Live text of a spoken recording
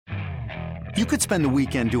You could spend the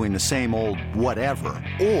weekend doing the same old whatever,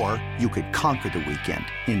 or you could conquer the weekend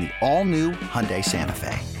in the all-new Hyundai Santa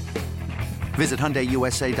Fe. Visit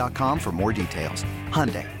HyundaiUSA.com for more details.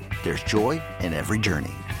 Hyundai, there's joy in every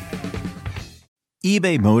journey.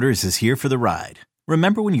 eBay Motors is here for the ride.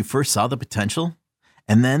 Remember when you first saw the potential?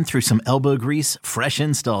 And then through some elbow grease, fresh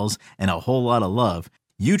installs, and a whole lot of love,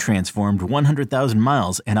 you transformed 100,000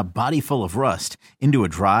 miles and a body full of rust into a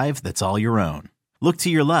drive that's all your own. Look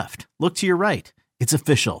to your left. Look to your right. It's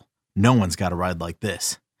official. No one's got a ride like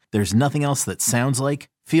this. There's nothing else that sounds like,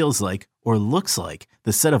 feels like, or looks like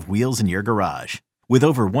the set of wheels in your garage. With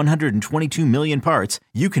over 122 million parts,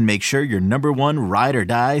 you can make sure your number one ride or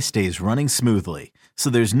die stays running smoothly.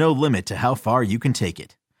 So there's no limit to how far you can take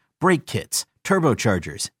it. Brake kits,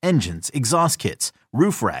 turbochargers, engines, exhaust kits,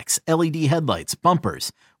 roof racks, LED headlights,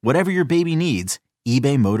 bumpers, whatever your baby needs,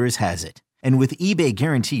 eBay Motors has it. And with eBay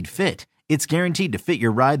Guaranteed Fit, it's guaranteed to fit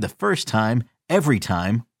your ride the first time, every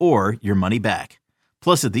time, or your money back.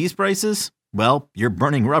 Plus, at these prices, well, you're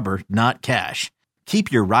burning rubber, not cash. Keep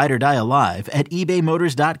your ride or die alive at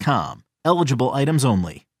ebaymotors.com. Eligible items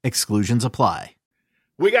only. Exclusions apply.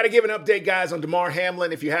 We got to give an update, guys, on Damar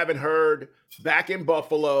Hamlin. If you haven't heard, back in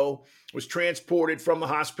Buffalo, was transported from the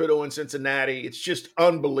hospital in Cincinnati. It's just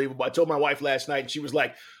unbelievable. I told my wife last night, and she was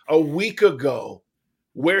like, a week ago,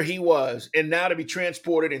 where he was, and now to be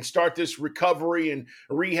transported and start this recovery and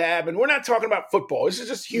rehab. And we're not talking about football. This is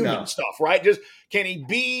just human stuff, right? Just can he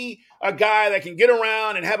be a guy that can get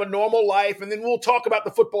around and have a normal life? And then we'll talk about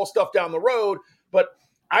the football stuff down the road. But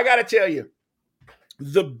I got to tell you,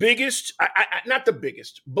 the biggest, not the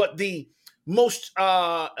biggest, but the most,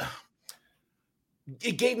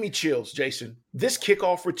 it gave me chills, Jason. This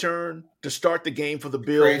kickoff return to start the game for the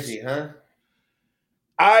Bills. Crazy, huh?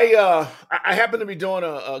 I happened to be doing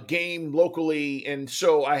a game locally, and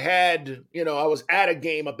so I had, I was at a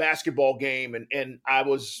game, a basketball game, and I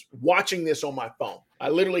was watching this on my phone. I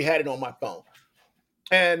literally had it on my phone.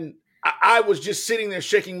 And I was just sitting there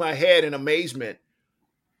shaking my head in amazement.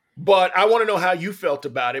 But I want to know how you felt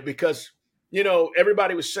about it because,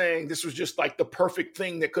 everybody was saying this was just like the perfect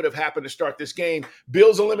thing that could have happened to start this game.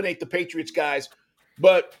 Bills eliminate the Patriots, guys.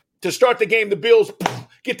 But to start the game, the Bills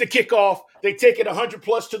get the kickoff. They take it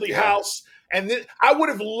 100+ to the house. And then I would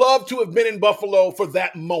have loved to have been in Buffalo for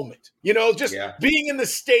that moment. Being in the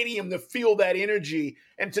stadium to feel that energy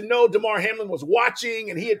and to know Damar Hamlin was watching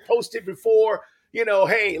and he had posted before,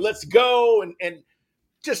 hey, let's go. And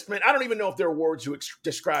just, man, I don't even know if there are words to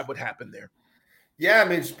describe what happened there. Yeah, I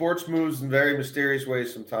mean, sports moves in very mysterious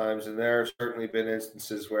ways sometimes. And there have certainly been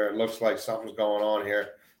instances where it looks like something's going on here.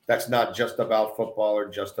 That's not just about football or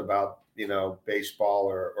just about, baseball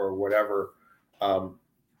or whatever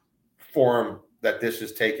forum that this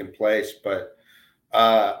has taken place. But,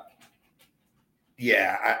 I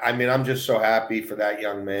mean, I'm just so happy for that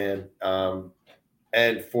young man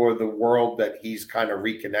and for the world that he's kind of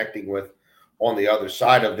reconnecting with on the other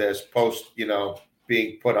side of this post,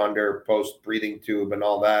 being put under post breathing tube and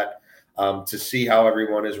all that, to see how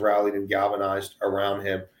everyone is rallied and galvanized around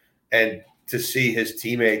him and to see his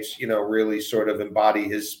teammates, really sort of embody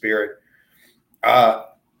his spirit.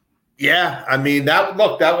 I mean, that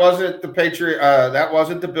wasn't the that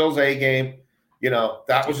wasn't the Bills A game.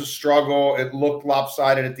 That was a struggle. It looked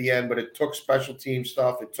lopsided at the end, but it took special team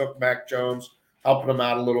stuff. It took Mac Jones helping them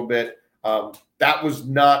out a little bit. That was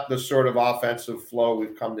not the sort of offensive flow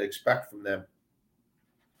we've come to expect from them.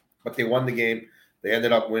 But they won the game. They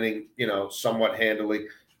ended up winning, somewhat handily.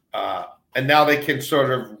 And now they can sort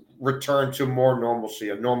of return to more normalcy,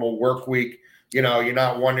 a normal work week. You're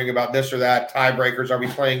not wondering about this or that, tiebreakers. Are we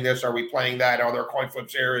playing this? Are we playing that? Are there coin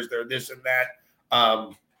flips here? Is there this and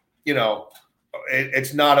that?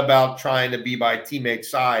 It's not about trying to be by teammate's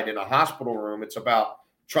side in a hospital room. It's about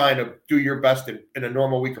trying to do your best in a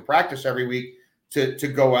normal week of practice every week to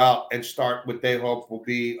go out and start what they hope will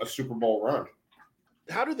be a Super Bowl run.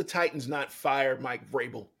 How do the Titans not fire Mike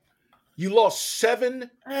Vrabel? You lost 7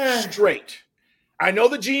 straight. I know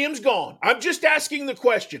the GM's gone. I'm just asking the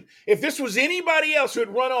question. If this was anybody else who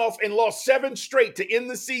had run off and lost 7 straight to end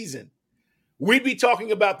the season, we'd be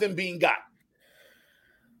talking about them being got.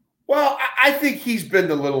 Well, I think he's been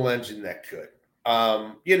the little engine that could.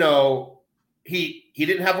 He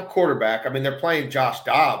didn't have a quarterback. I mean, they're playing Josh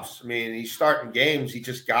Dobbs. I mean, he's starting games. He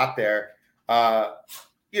just got there. How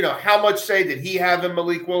much say did he have in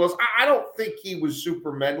Malik Willis? I don't think he was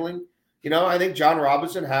super meddling. I think John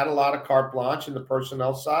Robinson had a lot of carte blanche in the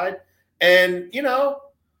personnel side. And,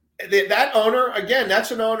 that owner, again,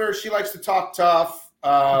 that's an owner. She likes to talk tough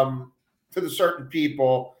to the certain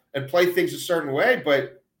people and play things a certain way.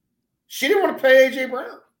 But she didn't want to pay A.J.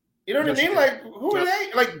 Brown. You know what No, I she mean? didn't. Like, who are No.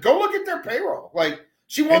 they? Like, go look at their payroll. Like,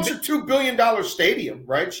 she wants her $2 billion stadium,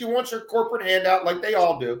 right? She wants her corporate handout like they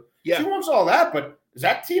all do. Yeah. She wants all that, but has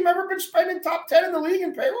that team ever been spending top 10 in the league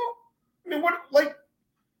in payroll? I mean, what, like,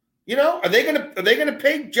 you know, are they gonna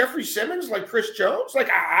pay Jeffrey Simmons like Chris Jones? Like,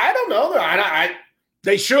 I don't know.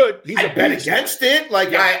 They should. He's I a bet beast. against it.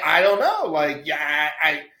 Like, Yeah. I don't know. Like,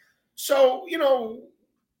 so, you know,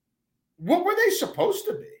 what were they supposed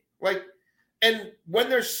to be? Like, and when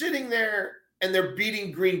they're sitting there and they're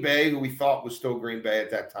beating Green Bay, who we thought was still Green Bay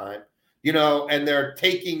at that time, you know, and they're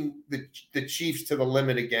taking the Chiefs to the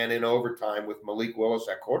limit again in overtime with Malik Willis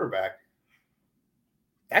at quarterback.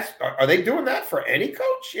 Are they doing that for any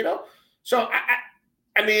coach? You know, so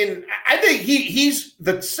I mean, I think he's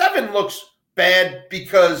the 7 looks bad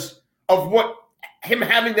because of what him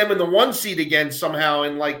having them in the 1 seed again somehow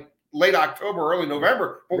in like late October, early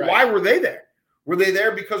November. But why were they there? Were they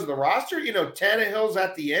there because of the roster? You know, Tannehill's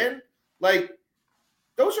at the end. Like,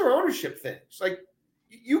 those are ownership things. Like,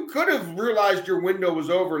 you could have realized your window was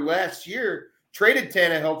over last year, traded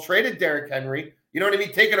Tannehill, traded Derrick Henry. You know what I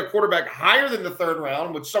mean? Taking a quarterback higher than the 3rd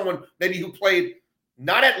round with someone maybe who played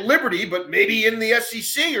not at Liberty, but maybe in the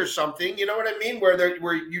SEC or something. You know what I mean?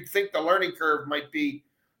 Where you'd think the learning curve might be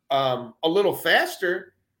a little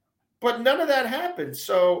faster. But none of that happened.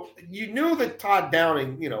 So you knew that Todd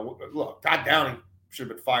Downing, you know, look, Todd Downing should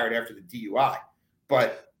have been fired after the DUI.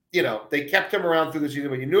 But, you know, they kept him around through the season.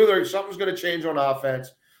 But you knew something was going to change on offense.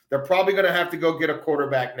 They're probably going to have to go get a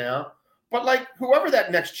quarterback now. But, like, whoever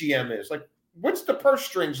that next GM is, like, what's the purse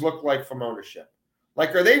strings look like from ownership?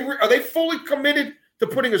 Like, are they fully committed to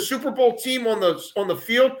putting a Super Bowl team on the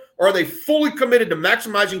field, or are they fully committed to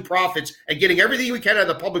maximizing profits and getting everything we can out of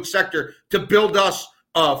the public sector to build us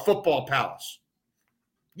football palace?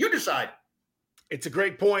 You decide. It's a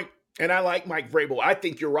great point, and I like Mike Vrabel. I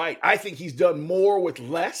think you're right. I think he's done more with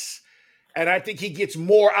less, and I think he gets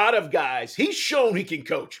more out of guys. He's shown he can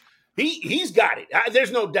coach. He's got it.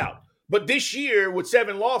 There's no doubt. But this year, with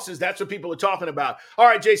 7 losses, that's what people are talking about. All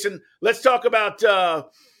right, Jason, let's talk about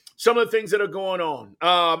some of the things that are going on.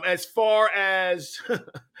 As far as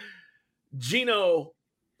Geno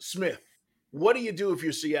Smith, what do you do if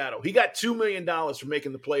you're Seattle? He got $2 million for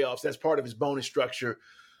making the playoffs. That's part of his bonus structure.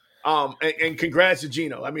 And congrats to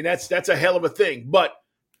Geno. I mean, that's a hell of a thing. But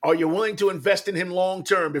are you willing to invest in him long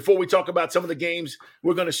term? Before we talk about some of the games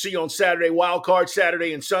we're going to see on Saturday, Wild Card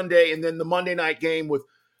Saturday and Sunday, and then the Monday night game with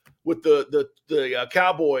the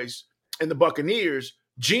Cowboys and the Buccaneers,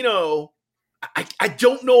 Geno, I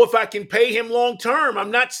don't know if I can pay him long term.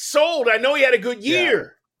 I'm not sold. I know he had a good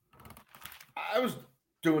year. Yeah. I was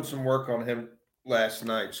doing some work on him last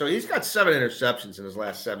night. So he's got 7 interceptions in his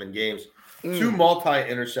last 7 games, 2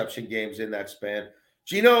 multi-interception games in that span.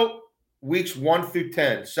 Geno, weeks 1 through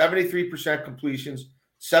 10, 73% completions,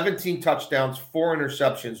 17 touchdowns, 4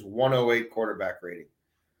 interceptions, 108 quarterback rating.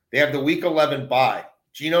 They have the week 11 bye.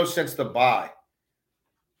 Geno since the bye.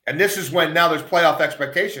 And this is when now there's playoff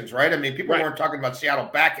expectations, right? I mean, people weren't talking about Seattle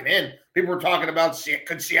backing in. People were talking about,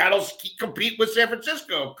 could Seattle compete with San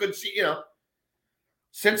Francisco?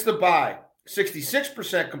 Since the bye,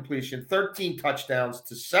 66% completion, 13 touchdowns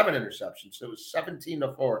to 7 interceptions. So it was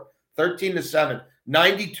 17-4, 13-7,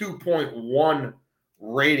 92.1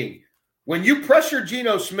 rating. When you pressure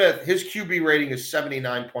Geno Smith, his QB rating is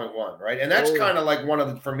 79.1, right? And that's kind of like one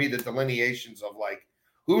of the, for me, the delineations of like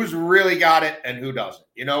who's really got it and who doesn't.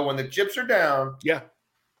 You know, when the chips are down,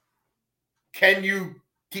 can you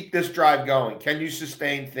keep this drive going? Can you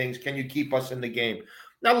sustain things? Can you keep us in the game?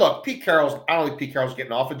 Now, look, I don't think Pete Carroll's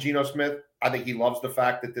getting off of Geno Smith. I think he loves the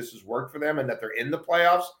fact that this has worked for them and that they're in the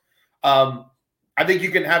playoffs. I think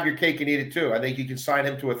you can have your cake and eat it too. I think you can sign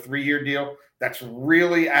him to a 3-year deal. That's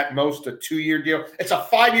really at most a 2-year deal. It's a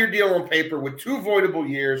 5-year deal on paper with 2 voidable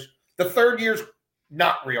years. The 3rd year's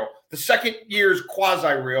not real. The 2nd year's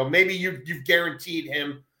quasi-real. Maybe you've guaranteed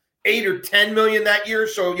him $8 or $10 million that year.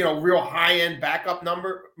 So, you know, real high-end backup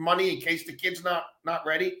number money in case the kid's not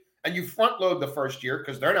ready. And you front load the 1st year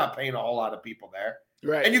because they're not paying a whole lot of people there.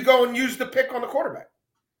 Right. And you go and use the pick on the quarterback.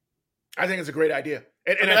 I think it's a great idea.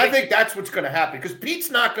 And I think that's what's going to happen because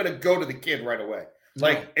Pete's not going to go to the kid right away. No.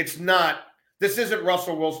 Like, it's not – this isn't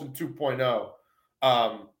Russell Wilson 2.0.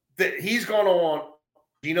 He's going to want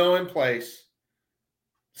Geno in place.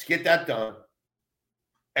 Let's get that done.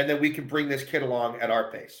 And then we can bring this kid along at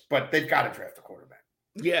our pace. But they've got to draft a quarterback.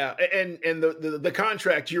 Yeah, and the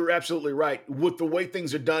contract, you're absolutely right. With the way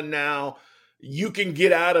things are done now, you can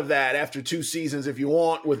get out of that after 2 seasons if you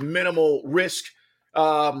want with minimal risk.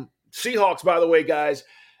 Seahawks, by the way, guys,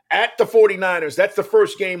 at the 49ers. That's the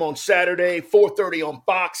first game on Saturday, 4:30 on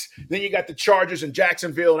Fox. Then you got the Chargers in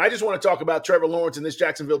Jacksonville. And I just want to talk about Trevor Lawrence and this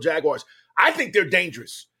Jacksonville Jaguars. I think they're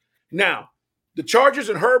dangerous. Now, the Chargers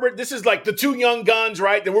and Herbert, this is like the two young guns,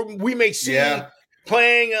 right, that we may see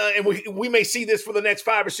playing, and we may see this for the next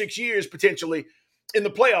 5 or 6 years potentially in the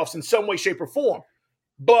playoffs in some way, shape, or form.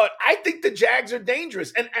 But I think the Jags are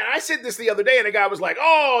dangerous. And I said this the other day, and a guy was like,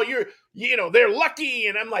 oh, they're lucky.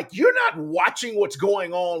 And I'm like, you're not watching what's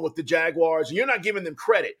going on with the Jaguars, and you're not giving them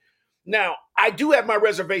credit. Now, I do have my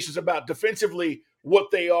reservations about defensively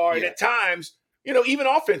what they are, and at times, even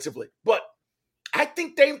offensively. But I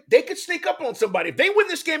think they could sneak up on somebody. If they win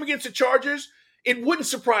this game against the Chargers, it wouldn't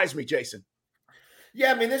surprise me, Jason.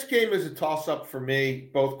 Yeah, I mean, this game is a toss-up for me.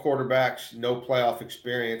 Both quarterbacks, no playoff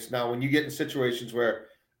experience. Now, when you get in situations where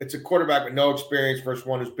it's a quarterback with no experience versus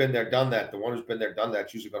one who's been there, done that, the one who's been there, done that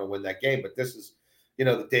is usually going to win that game. But this is,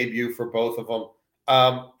 the debut for both of them.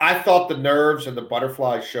 I thought the nerves and the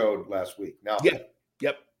butterflies showed last week. Now,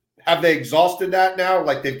 have they exhausted that now?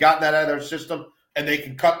 Like they've gotten that out of their system and they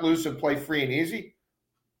can cut loose and play free and easy?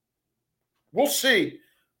 We'll see.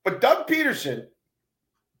 But Doug Peterson,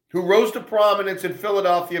 who rose to prominence in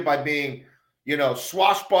Philadelphia by being,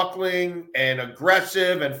 swashbuckling and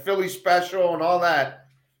aggressive and Philly special and all that.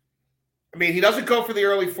 I mean, he doesn't go for the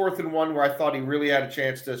early 4th and 1 where I thought he really had a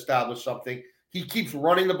chance to establish something. He keeps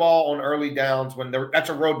running the ball on early downs when that's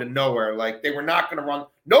a road to nowhere. Like they were not going to run.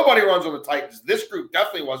 Nobody runs on the Titans. This group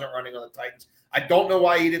definitely wasn't running on the Titans. I don't know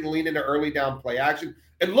why he didn't lean into early down play action.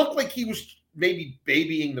 It looked like he was maybe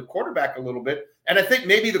babying the quarterback a little bit. And I think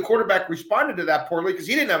maybe the quarterback responded to that poorly because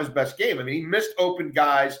he didn't have his best game. I mean, he missed open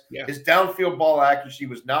guys. Yeah. His downfield ball accuracy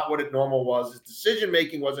was not what it normal was. His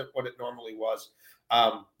decision-making wasn't what it normally was.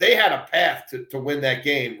 They had a path to win that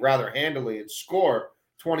game rather handily and score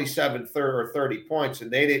 27 or 30 points,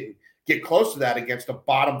 and they didn't get close to that against a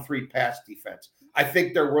bottom 3 pass defense. I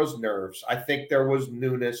think there was nerves. I think there was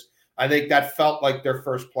newness. I think that felt like their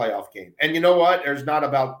first playoff game. And you know what? There's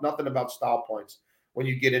nothing about style points when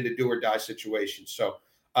you get into do-or-die situations. So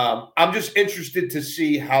I'm just interested to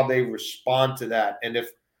see how they respond to that and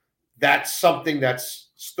if that's something that's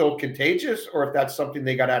still contagious or if that's something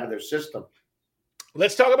they got out of their system.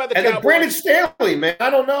 Let's talk about the Cowboys. And Brandon Staley, man, I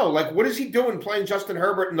don't know. Like, what is he doing playing Justin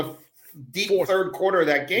Herbert in the deep third quarter of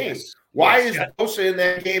that game? Yes. Why is Bosa in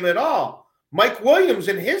that game at all? Mike Williams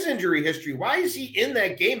and his injury history, why is he in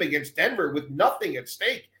that game against Denver with nothing at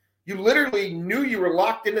stake? You literally knew you were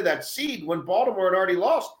locked into that seed when Baltimore had already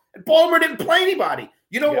lost. And Baltimore didn't play anybody.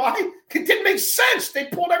 You know why? It didn't make sense. They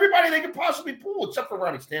pulled everybody they could possibly pull, except for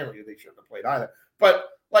Ronnie Stanley, who they shouldn't have played either. But,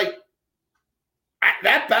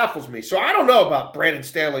 that baffles me. So I don't know about Brandon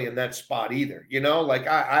Staley in that spot either.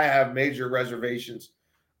 I have major reservations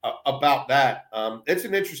about that. It's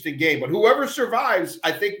an interesting game. But whoever survives,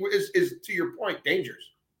 I think, is to your point, dangerous.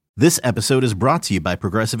 This episode is brought to you by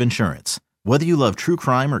Progressive Insurance. Whether you love true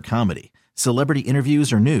crime or comedy, celebrity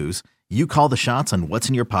interviews or news, you call the shots on what's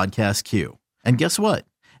in your podcast queue. And guess what?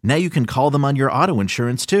 Now you can call them on your auto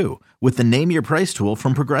insurance too with the Name Your Price tool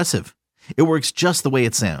from Progressive. It works just the way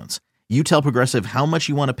it sounds. You tell Progressive how much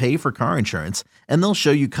you want to pay for car insurance, and they'll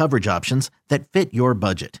show you coverage options that fit your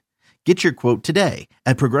budget. Get your quote today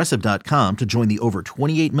at Progressive.com to join the over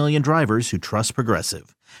 28 million drivers who trust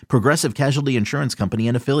Progressive. Progressive Casualty Insurance Company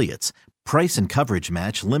and Affiliates. Price and coverage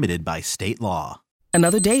match limited by state law.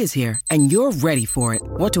 Another day is here, and you're ready for it.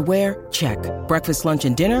 What to wear? Check. Breakfast, lunch,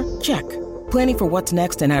 and dinner? Check. Planning for what's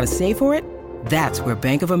next and how to save for it? That's where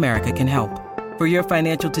Bank of America can help. For your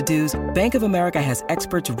financial to-dos, Bank of America has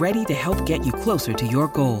experts ready to help get you closer to your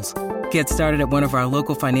goals. Get started at one of our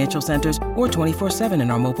local financial centers or 24/7 in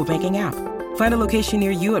our mobile banking app. Find a location near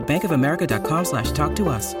you at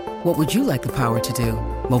bankofamerica.com/talktous. What would you like the power to do?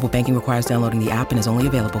 Mobile banking requires downloading the app and is only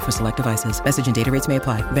available for select devices. Message and data rates may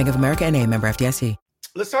apply. Bank of America NA, member FDIC.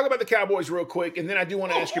 Let's talk about the Cowboys real quick, and then I do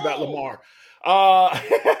want to ask you about Lamar.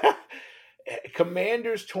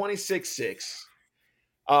 Commanders 26-6.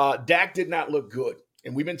 Dak did not look good,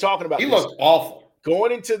 and we've been talking about this. He looked awful.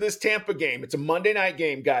 Going into this Tampa game, it's a Monday night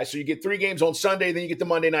game, guys. So you get 3 games on Sunday, then you get the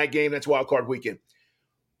Monday night game. That's wild card weekend.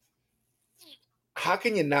 How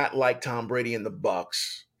can you not like Tom Brady and the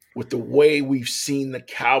Bucs with the way we've seen the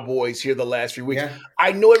Cowboys here the last few weeks? Yeah.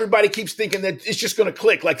 I know everybody keeps thinking that it's just going to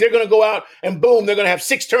click. Like they're going to go out and boom, they're going to have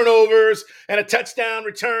 6 turnovers and a touchdown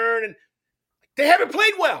return. And they haven't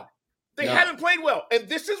played well. They haven't played well. And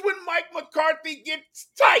this is when Mike McCarthy gets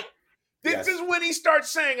tight. This is when he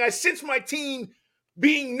starts saying, I sense my team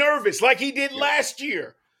being nervous like he did last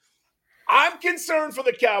year. I'm concerned for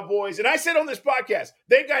the Cowboys. And I said on this podcast,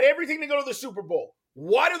 they've got everything to go to the Super Bowl.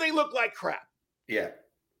 Why do they look like crap? Yeah.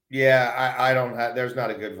 Yeah, I don't have. There's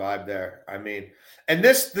not a good vibe there. I mean, and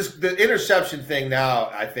the interception thing now,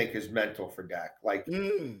 I think, is mental for Dak. Like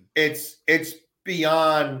it's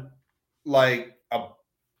beyond like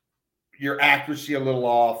your accuracy a little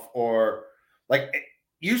off, or like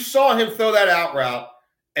you saw him throw that out route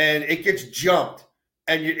and it gets jumped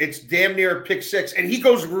and it's damn near a pick six, and he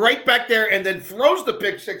goes right back there and then throws the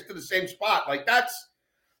pick six to the same spot. Like that's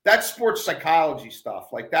sports psychology stuff.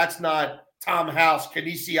 Like that's not Tom House,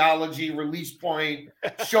 kinesiology, release point,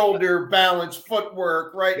 shoulder balance,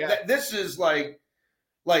 footwork, right? Yeah. This is like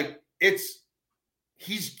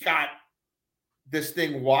he's got this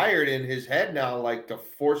thing wired in his head now, like to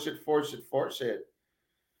force it.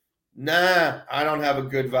 Nah, I don't have a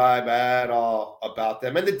good vibe at all about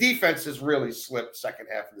them. And the defense has really slipped second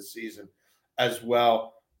half of the season as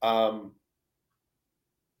well.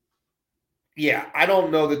 Yeah, I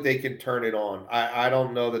don't know that they can turn it on. I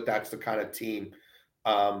don't know that that's the kind of team.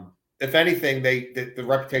 If anything, the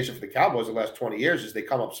reputation for the Cowboys the last 20 years is they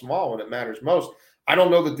come up small when it matters most. I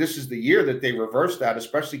don't know that this is the year that they reverse that,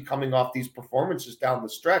 especially coming off these performances down the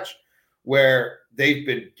stretch where they've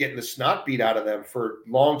been getting the snot beat out of them for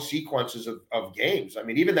long sequences of games. I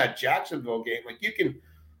mean, even that Jacksonville game, like you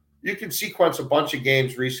can sequence a bunch of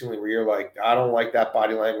games recently where you're like, I don't like that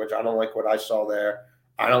body language. I don't like what I saw there.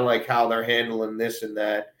 I don't like how they're handling this and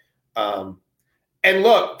that. And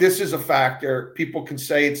look, this is a factor. People can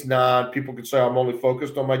say it's not. People can say I'm only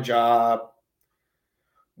focused on my job.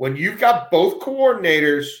 When you've got both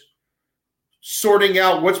coordinators sorting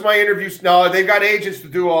out what's my interviews. No, they've got agents to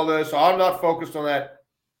do all this. So I'm not focused on that.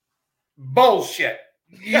 Bullshit.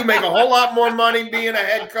 You make a whole lot more money being a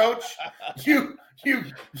head coach. You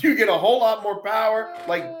get a whole lot more power.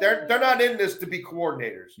 Like they're not in this to be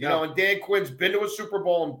coordinators. You know, and Dan Quinn's been to a Super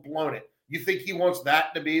Bowl and blown it. You think he wants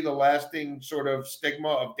that to be the lasting sort of stigma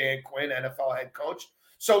of Dan Quinn, NFL head coach?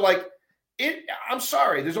 So like I'm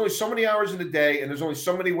sorry, there's only so many hours in the day and there's only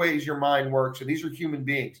so many ways your mind works, and these are human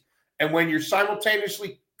beings. And when you're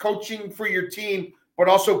simultaneously coaching for your team, but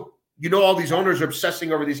also, all these owners are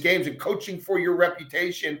obsessing over these games and coaching for your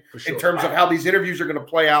reputation in terms of how these interviews are going to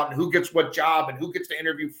play out and who gets what job and who gets to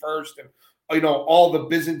interview first, and all the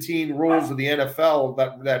Byzantine rules of the NFL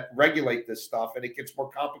that regulate this stuff, and it gets more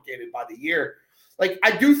complicated by the year. Like,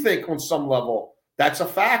 I do think on some level that's a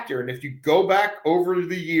factor. And if you go back over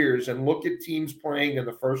the years and look at teams playing in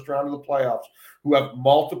the first round of the playoffs who have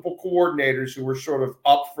multiple coordinators who are sort of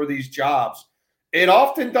up for these jobs, it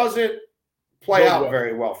often doesn't play out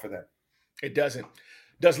very well for them. It doesn't.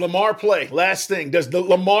 Does Lamar play? Last thing, does the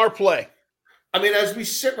Lamar play? I mean, as we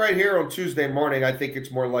sit right here on Tuesday morning, I think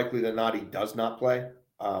it's more likely than not he does not play.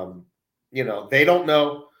 They don't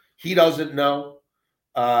know. He doesn't know.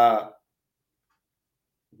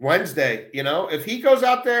 Wednesday, if he goes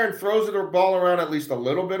out there and throws the ball around at least a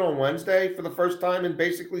little bit on Wednesday for the first time in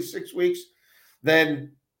basically 6 weeks,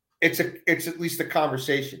 then it's at least a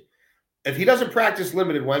conversation. If he doesn't practice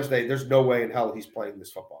limited Wednesday, there's no way in hell he's playing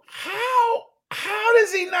this football. How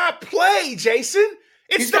does he not play, Jason?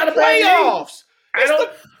 It's the playoffs.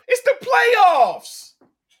 It's the playoffs.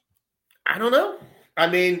 I don't know. I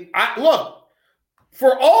mean, look,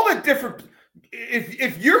 for all the different –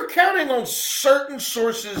 if you're counting on certain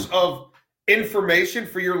sources of information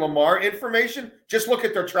for your Lamar information, just look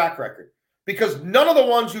at their track record. Because none of the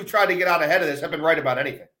ones who tried to get out ahead of this have been right about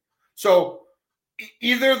anything. So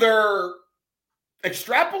either they're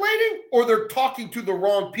extrapolating or they're talking to the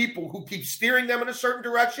wrong people who keep steering them in a certain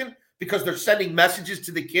direction because they're sending messages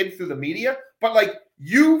to the kid through the media. But like,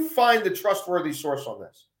 you find the trustworthy source on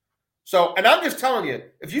this. So, and I'm just telling you,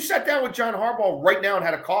 if you sat down with John Harbaugh right now and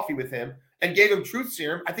had a coffee with him and gave him truth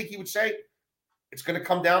serum, I think he would say it's going to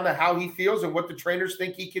come down to how he feels and what the trainers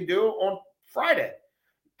think he can do on Friday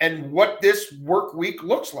and what this work week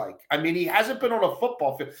looks like. I mean, he hasn't been on a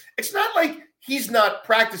football field. It's not like he's not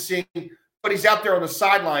practicing, but he's out there on the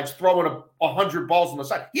sidelines throwing 100 balls on the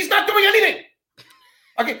side. He's not doing anything.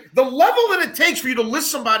 Okay, the level that it takes for you to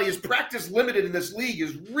list somebody as practice limited in this league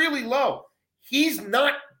is really low. He's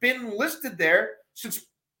not been listed there since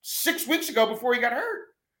 6 weeks ago before he got hurt,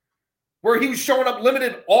 where he was showing up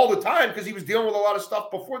limited all the time because he was dealing with a lot of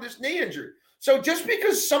stuff before this knee injury. So just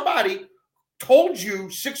because somebody told you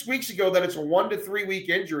 6 weeks ago that it's a 1 to 3 week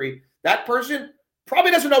injury, that person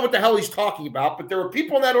probably doesn't know what the hell he's talking about, but there are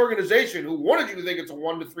people in that organization who wanted you to think it's a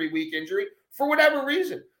 1 to 3 week injury for whatever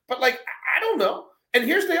reason. But like, I don't know. And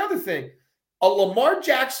here's the other thing. A Lamar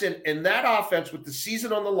Jackson in that offense with the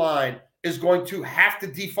season on the line is going to have to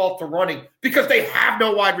default to running because they have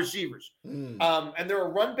no wide receivers. And they're a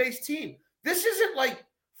run-based team. This isn't like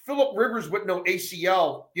Phillip Rivers with no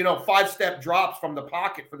ACL, 5-step drops from the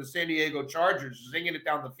pocket for the San Diego Chargers, zinging it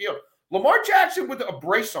down the field. Lamar Jackson with a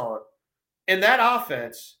brace on in that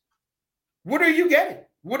offense, what are you getting?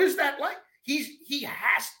 What is that like? He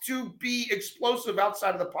has to be explosive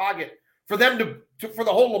outside of the pocket for them for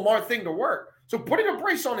the whole Lamar thing to work. So putting a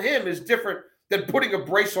brace on him is different than putting a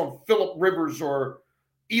brace on Phillip Rivers or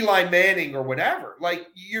Eli Manning or whatever. Like,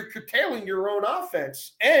 you're curtailing your own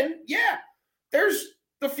offense. And yeah, there's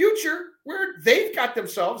the future where they've got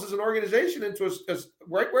themselves as an organization into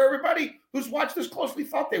right where everybody who's watched this closely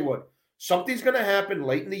thought they would. Something's going to happen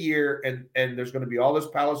late in the year, and there's going to be all this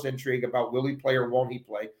palace intrigue about will he play or won't he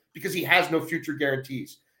play, because he has no future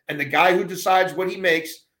guarantees. And the guy who decides what he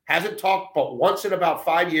makes hasn't talked but once in about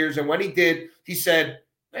 5 years. And when he did, he said,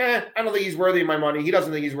 I don't think he's worthy of my money. He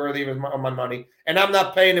doesn't think he's worthy of my money. And I'm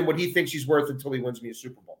not paying him what he thinks he's worth until he wins me a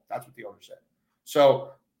Super Bowl. That's what the owner said.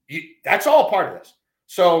 So that's all part of this.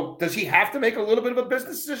 So does he have to make a little bit of a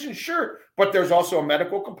business decision? Sure. But there's also a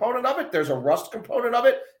medical component of it. There's a rust component of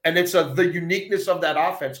it. And it's the uniqueness of that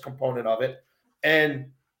offense component of it. And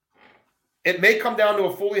it may come down to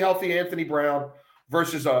a fully healthy Anthony Brown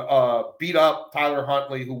versus a beat-up Tyler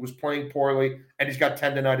Huntley who was playing poorly, and he's got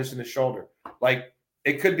tendonitis in his shoulder. Like,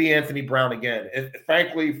 it could be Anthony Brown again.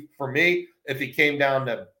 Frankly, for me, if it came down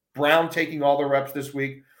to Brown taking all the reps this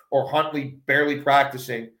week or Huntley barely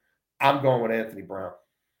practicing, I'm going with Anthony Brown.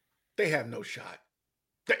 They have no shot.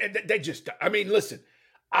 They just – I mean, listen,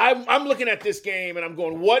 I'm looking at this game and I'm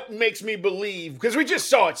going, what makes me believe – because we just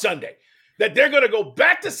saw it Sunday – that they're going to go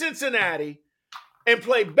back to Cincinnati and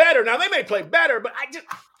play better. Now, they may play better, but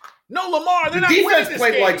no Lamar. They're not winning this game. The defense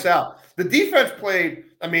played lights out. The defense played,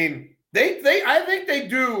 I mean, I think they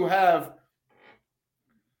do have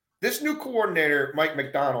this new coordinator, Mike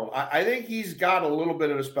McDonald. I think he's got a little bit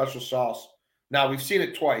of a special sauce. Now, we've seen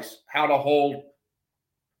it twice, how to hold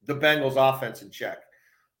the Bengals offense in check.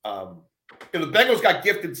 The Bengals got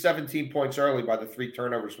gifted 17 points early by the 3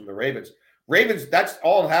 turnovers from the Ravens. That's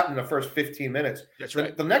all happened in the first 15 minutes. That's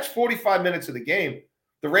right. The next 45 minutes of the game,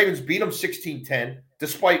 the Ravens beat them 16-10,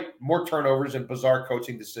 despite more turnovers and bizarre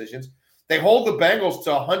coaching decisions. They hold the Bengals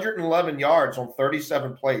to 111 yards on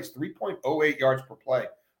 37 plays, 3.08 yards per play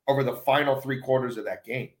over the final 3 quarters of that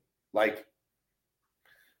game.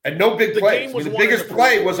 And no big plays. The biggest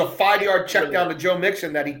play was a 5-yard check down to Joe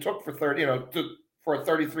Mixon that he took for for a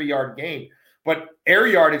 33-yard gain. But air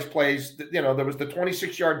yardage plays, there was the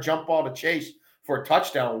 26-yard jump ball to Chase for a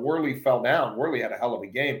touchdown. Worley fell down. Worley had a hell of a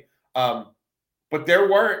game. But they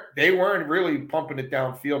weren't really pumping it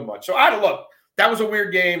downfield much. So look, that was a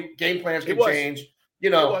weird game. Game plans can change.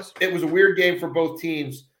 It was a weird game for both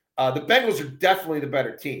teams. The Bengals are definitely the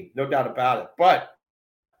better team, no doubt about it. But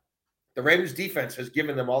the Ravens defense has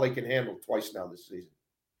given them all they can handle twice now this season.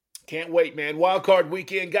 Can't wait, man. Wild Card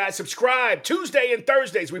Weekend. Guys, subscribe. Tuesday and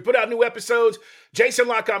Thursdays, we put out new episodes. Jason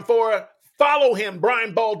LaConfora. Follow him.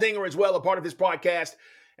 Brian Baldinger as well, a part of this podcast.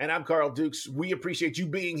 And I'm Carl Dukes. We appreciate you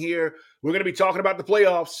being here. We're going to be talking about the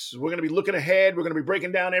playoffs. We're going to be looking ahead. We're going to be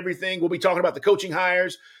breaking down everything. We'll be talking about the coaching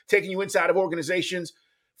hires, taking you inside of organizations.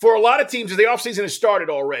 For a lot of teams, the offseason has started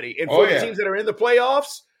already. And for the teams that are in the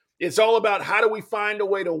playoffs, it's all about how do we find a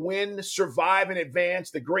way to win, survive, and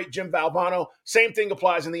advance. The great Jim Valvano. Same thing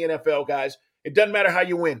applies in the NFL, guys. It doesn't matter how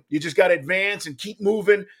you win. You just got to advance and keep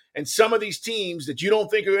moving. And some of these teams that you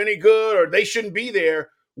don't think are any good or they shouldn't be there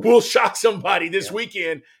will shock somebody this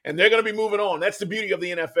weekend, and they're going to be moving on. That's the beauty of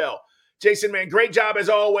the NFL. Jason, man, great job as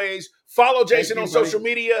always. Follow Jason on social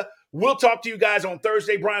media. We'll talk to you guys on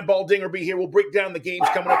Thursday. Brian Baldinger will be here. We'll break down the games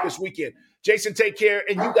coming up this weekend. Jason, take care,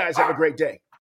 and you guys have a great day.